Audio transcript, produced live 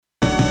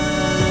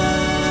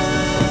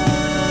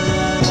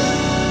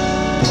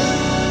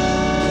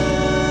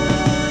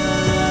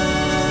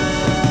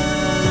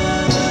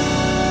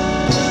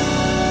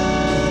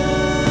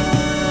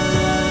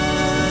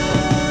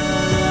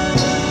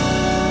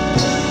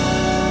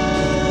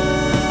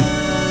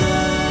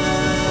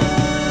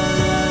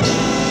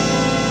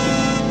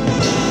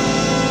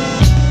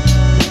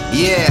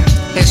Yeah,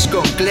 es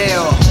con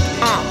Cleo.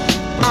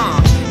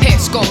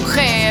 Es con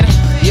Gerh.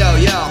 Yo.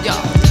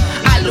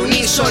 Al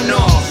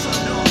unísono.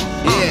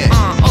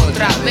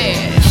 Otra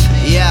vez.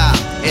 Yeah,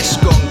 es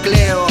con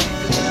Cleo.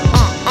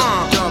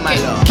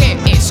 Tómalo. ¿Qué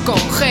es con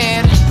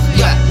Gerh?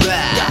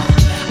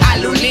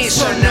 Al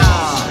unísono.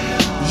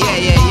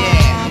 Yeah.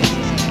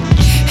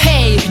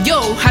 Hey,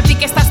 yo, a ti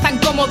que estás tan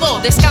cómodo,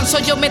 descanso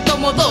yo me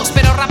tomo dos,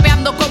 pero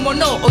rapeando como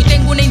no. Hoy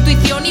tengo una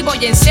intuición y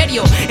voy en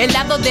serio. El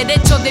lado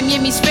derecho de mi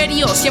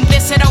hemisferio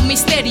siempre será un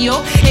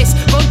misterio.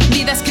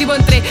 Escondida, escribo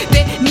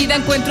entretenida,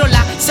 encuentro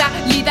la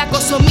salida,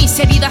 coso mis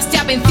heridas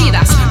ya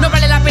vencidas. No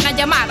vale la pena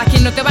llamar a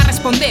quien no te va a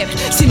responder.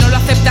 Si no lo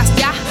aceptas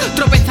ya,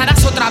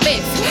 tropezarás otra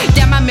vez.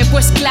 Llámame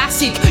pues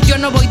Classic, yo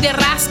no voy de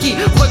Rasky.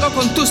 Juego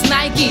con tus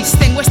Nikes,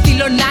 tengo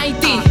estilo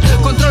 90.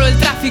 Controlo el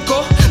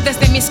tráfico,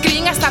 desde mi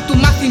screen hasta tu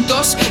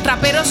Macintosh.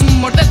 Raperos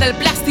mordes del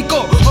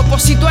plástico,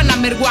 oposito a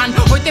number one.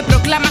 Hoy te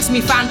proclamas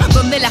mi fan,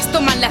 donde las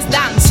toman las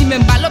dan. Si me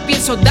embalo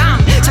pienso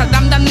damn,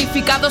 saldrán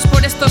damnificados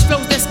por estos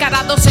flows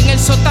descarados. En el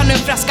sótano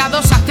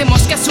enfrascados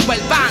hacemos que suba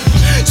el pan.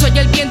 Soy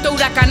el viento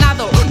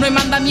huracanado, no hay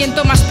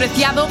mandamiento más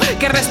preciado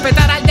que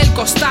respetar al del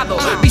costado.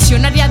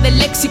 Visionaria del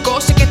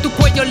léxico, sé que tu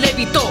cuello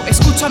levitó.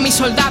 Escucho a mis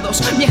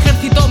soldados, mi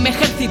ejército me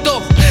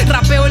ejercitó.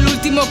 Rapeo el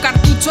último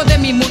cartucho de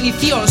mi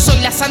munición. Soy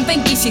la Santa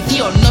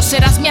Inquisición, no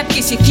serás mi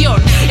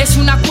adquisición. Es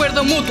un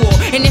acuerdo mutuo,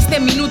 en este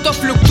minuto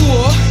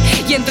fluctúo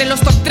y entre los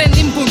top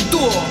trending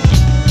puntúo.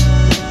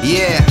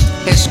 Yeah,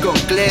 es con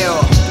Cleo.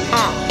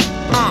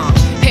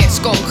 Es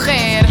con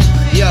Gerh.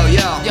 Yo.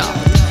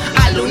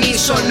 Al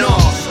unísono.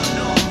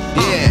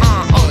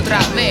 Otra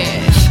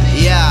vez.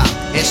 Yeah,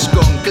 es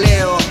con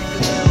Cleo.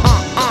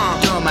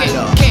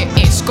 Tómalo. ¿Qué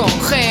es con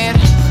Gerh?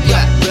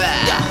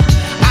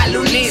 Al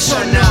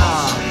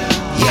unísono.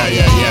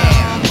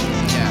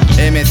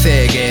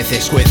 MC, que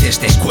heces,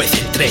 jueces, descuece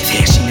el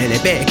 13. Sin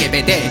LP, que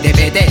PT,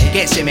 DPT,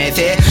 que se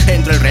mece.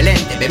 Entro el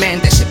relente,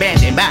 vemente, se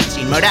venden, van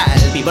sin moral.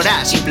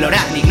 Víboras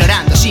imploran,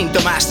 ignorando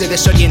síntomas de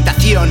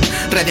desorientación.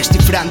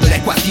 Redescifrando la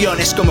ecuación,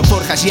 es como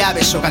forjas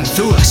llaves o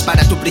ganzúas.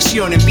 Para tu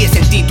prisión empieza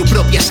en ti tu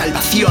propia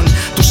salvación,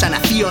 tu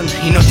sanación,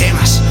 y no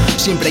temas,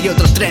 siempre hay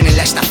otro tren en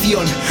la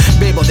estación.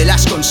 Bebo de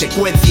las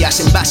consecuencias,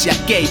 en base a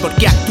qué y por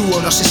qué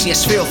actúo. No sé si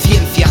es fe o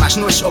ciencia, mas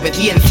no es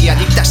obediencia.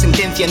 Dicta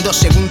sentencia en 2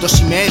 segundos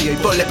y medio y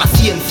ponle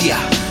paciencia.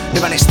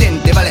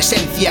 Evanescente va la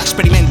esencia,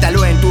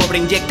 experimentalo en tu obra,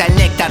 inyecta el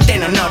néctar,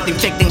 ten honor, te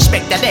infecta,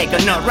 inspecta, de que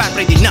no, run,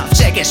 ready enough,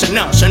 sé que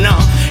sonó,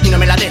 y no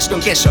me la des con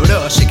que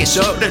sobró, sé que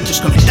sobro en tus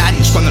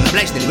comentarios, cuando no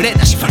habláis de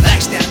libretas y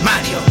fardáis de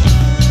armario.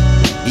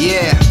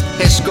 Yeah,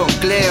 es con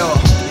Cleo.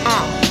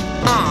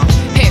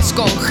 Es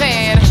con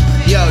Gerh.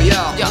 Yo.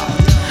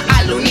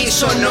 Al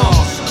unísono.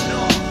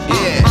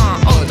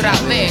 Otra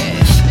vez.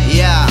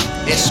 Yeah,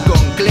 es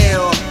con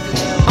Cleo.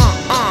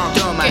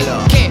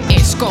 Tómalo. ¿Qué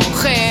es con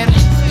Gerh?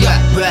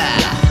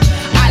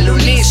 Al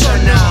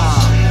unísono.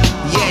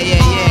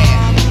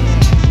 Yeah.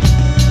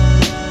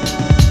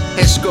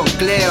 Es con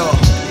Cleo.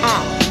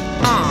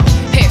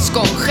 Es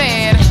con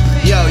Gerh.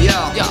 Yo.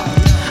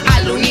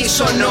 Al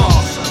unísono.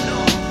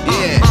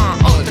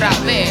 Otra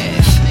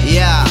vez.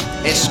 Yeah,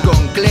 es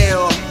con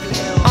Cleo.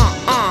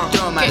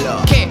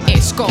 Tómalo. ¿Qué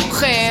es con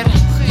Gerh?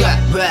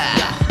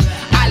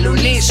 Al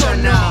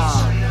unísono.